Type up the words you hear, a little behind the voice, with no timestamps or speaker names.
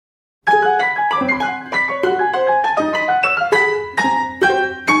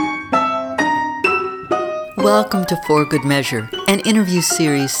Welcome to For Good Measure, an interview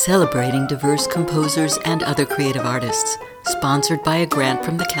series celebrating diverse composers and other creative artists, sponsored by a grant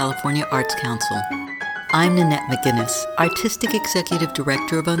from the California Arts Council. I'm Nanette McGinnis, Artistic Executive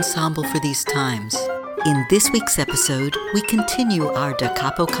Director of Ensemble for These Times. In this week's episode, we continue our Da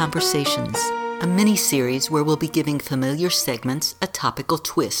Capo Conversations, a mini-series where we'll be giving familiar segments a topical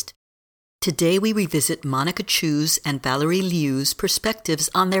twist. Today we revisit Monica Chu's and Valerie Liu's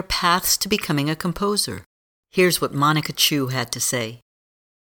perspectives on their paths to becoming a composer. Here's what Monica Chu had to say.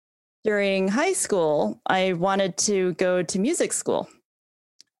 During high school, I wanted to go to music school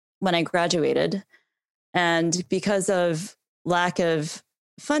when I graduated. And because of lack of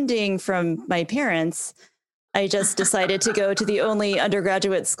funding from my parents, I just decided to go to the only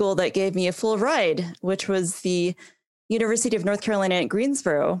undergraduate school that gave me a full ride, which was the University of North Carolina at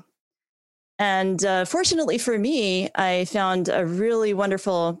Greensboro. And fortunately for me, I found a really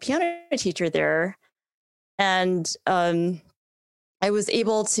wonderful piano teacher there. And I was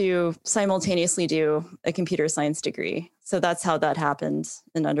able to simultaneously do a computer science degree. So that's how that happened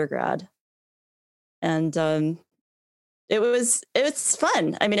in undergrad. And it's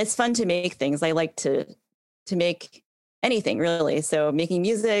fun. I mean, it's fun to make things. I like to make anything, really. So making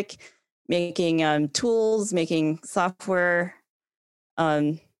music, making tools, making software.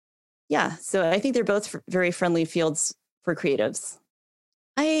 Yeah, so I think they're both very friendly fields for creatives.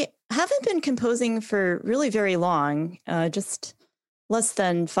 I haven't been composing for really very long, just less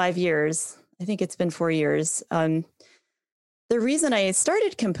than 5 years. I think it's been 4 years. The reason I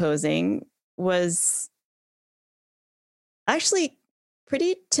started composing was actually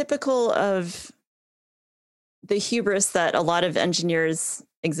pretty typical of the hubris that a lot of engineers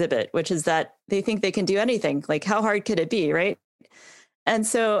exhibit, which is that they think they can do anything. Like, how hard could it be, right? And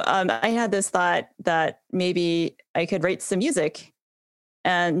so I had this thought that maybe I could write some music.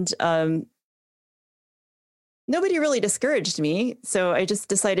 And nobody really discouraged me. So I just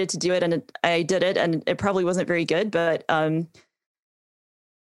decided to do it, and I did it, and it probably wasn't very good, but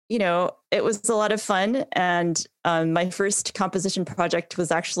it was a lot of fun. And my first composition project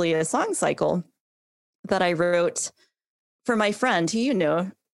was actually a song cycle that I wrote for my friend,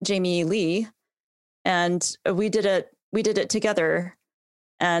 who Jamie Lee, and we did it together.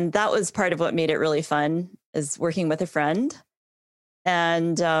 And that was part of what made it really fun, is working with a friend.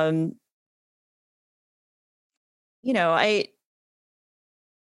 And,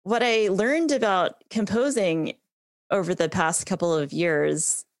 what I learned about composing over the past couple of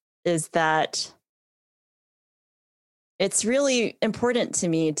years is that it's really important to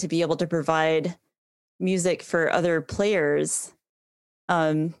me to be able to provide music for other players,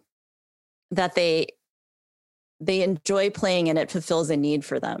 that they enjoy playing and it fulfills a need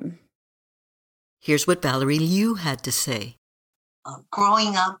for them. Here's what Valerie Liu had to say.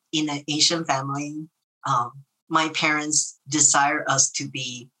 Growing up in an Asian family, my parents desire us to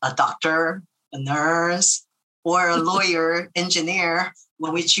be a doctor, a nurse, or a lawyer, engineer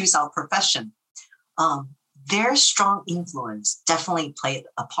when we choose our profession. Their strong influence definitely played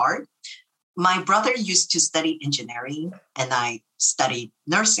a part. My brother used to study engineering, and I studied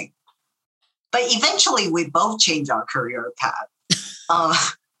nursing. But eventually, we both changed our career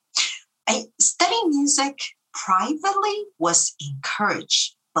path. Studying music privately was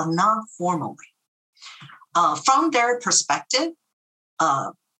encouraged, but not formally. From their perspective,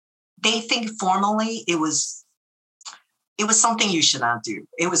 they think formally it was something you should not do.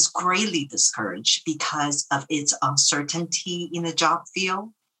 It was greatly discouraged because of its uncertainty in the job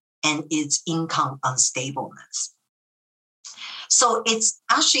field and its income unstableness. So it's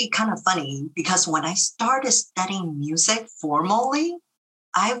actually kind of funny because when I started studying music formally,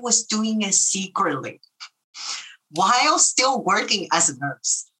 I was doing it secretly while still working as a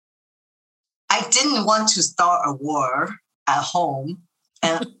nurse. I didn't want to start a war at home,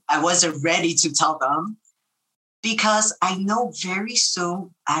 and I wasn't ready to tell them because I know very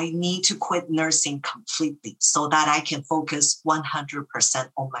soon I need to quit nursing completely so that I can focus 100%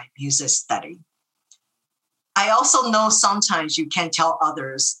 on my music study. I also know sometimes you can tell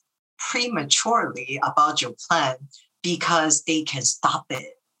others prematurely about your plan because they can stop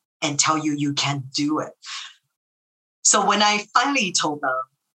it and tell you can't do it. So when I finally told them,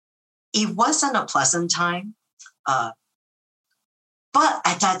 it wasn't a pleasant time. But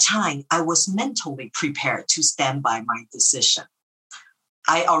at that time, I was mentally prepared to stand by my decision.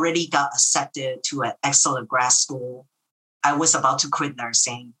 I already got accepted to an excellent grad school. I was about to quit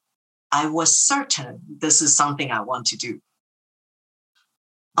nursing. I was certain this is something I want to do.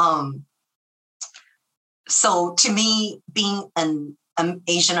 So to me, being an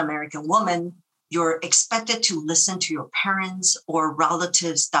Asian American woman, you're expected to listen to your parents or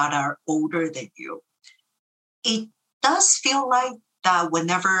relatives that are older than you. it does feel like that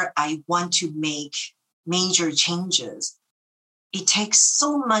whenever I want to make major changes, it takes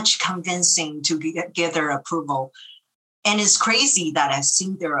so much convincing to get their approval. And it's crazy that I've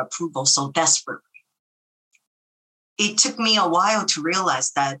seen their approval so desperately. It took me a while to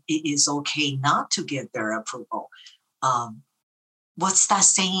realize that it is okay not to get their approval. What's that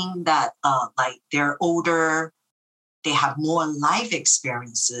saying that like they're older, they have more life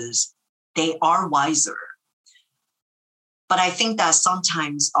experiences, they are wiser. But I think that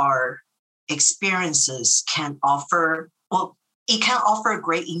sometimes our experiences can offer, well, it can offer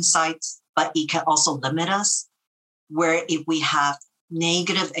great insights, but it can also limit us. Where if we have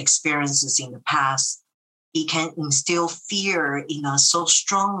negative experiences in the past, it can instill fear in us so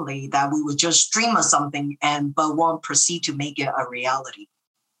strongly that we would just dream of something but won't proceed to make it a reality.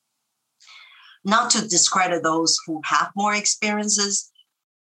 Not to discredit those who have more experiences,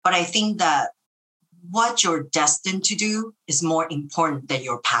 but I think that what you're destined to do is more important than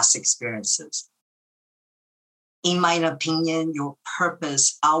your past experiences. In my opinion, your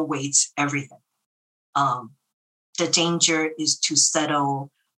purpose outweighs everything. The danger is to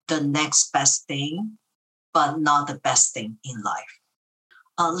settle the next best thing, but not the best thing in life.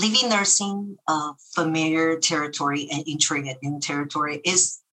 Leaving nursing, familiar territory, and entering a new territory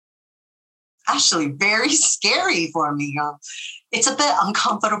is actually very scary for me. It's a bit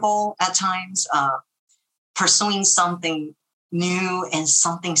uncomfortable at times, pursuing something new and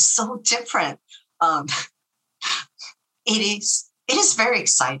something so different. It is very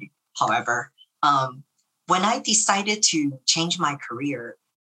exciting, however. When I decided to change my career,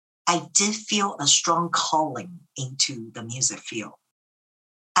 I did feel a strong calling into the music field.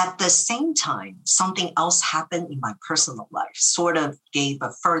 At the same time, something else happened in my personal life, sort of gave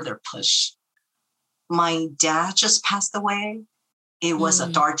a further push. My dad just passed away. It was a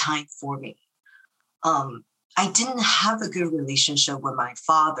dark time for me. I didn't have a good relationship with my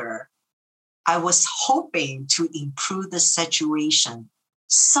father. I was hoping to improve the situation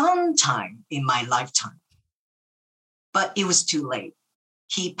sometime in my lifetime, but it was too late.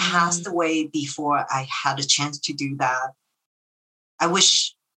 He passed away before I had a chance to do that. I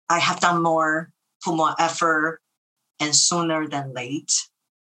wish I had done more, put more effort, and sooner than late.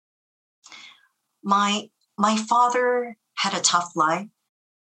 My father had a tough life,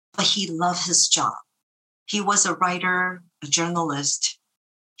 but he loved his job. He was a writer, a journalist.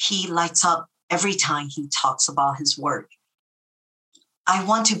 He lights up every time he talks about his work. I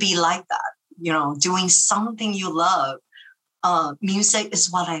want to be like that, doing something you love. Music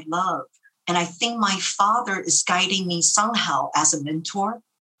is what I love. And I think my father is guiding me somehow as a mentor,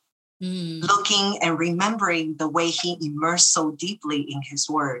 looking and remembering the way he immersed so deeply in his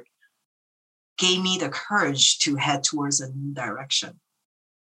work, gave me the courage to head towards a new direction.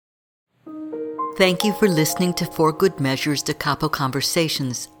 Thank you for listening to For Good Measures Da Capo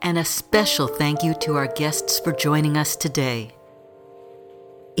Conversations, and a special thank you to our guests for joining us today.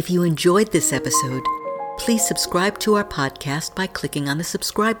 If you enjoyed this episode, please subscribe to our podcast by clicking on the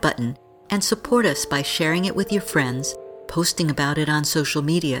subscribe button and support us by sharing it with your friends, posting about it on social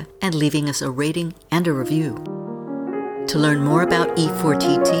media, and leaving us a rating and a review. To learn more about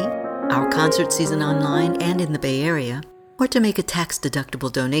E4TT, our concert season online and in the Bay Area, or to make a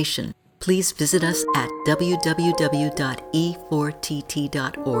tax-deductible donation, please visit us at www.e4tt.org.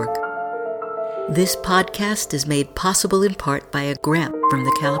 This podcast is made possible in part by a grant from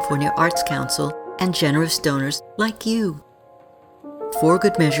the California Arts Council and generous donors like you. For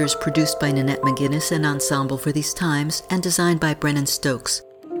Good Measures produced by Nanette McGinnis and Ensemble for These Times and designed by Brennan Stokes,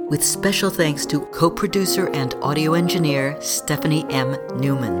 with special thanks to co-producer and audio engineer Stephanie M.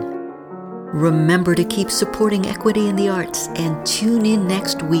 Newman. Remember to keep supporting equity in the arts and tune in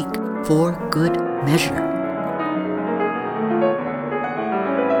next week for Good Measure.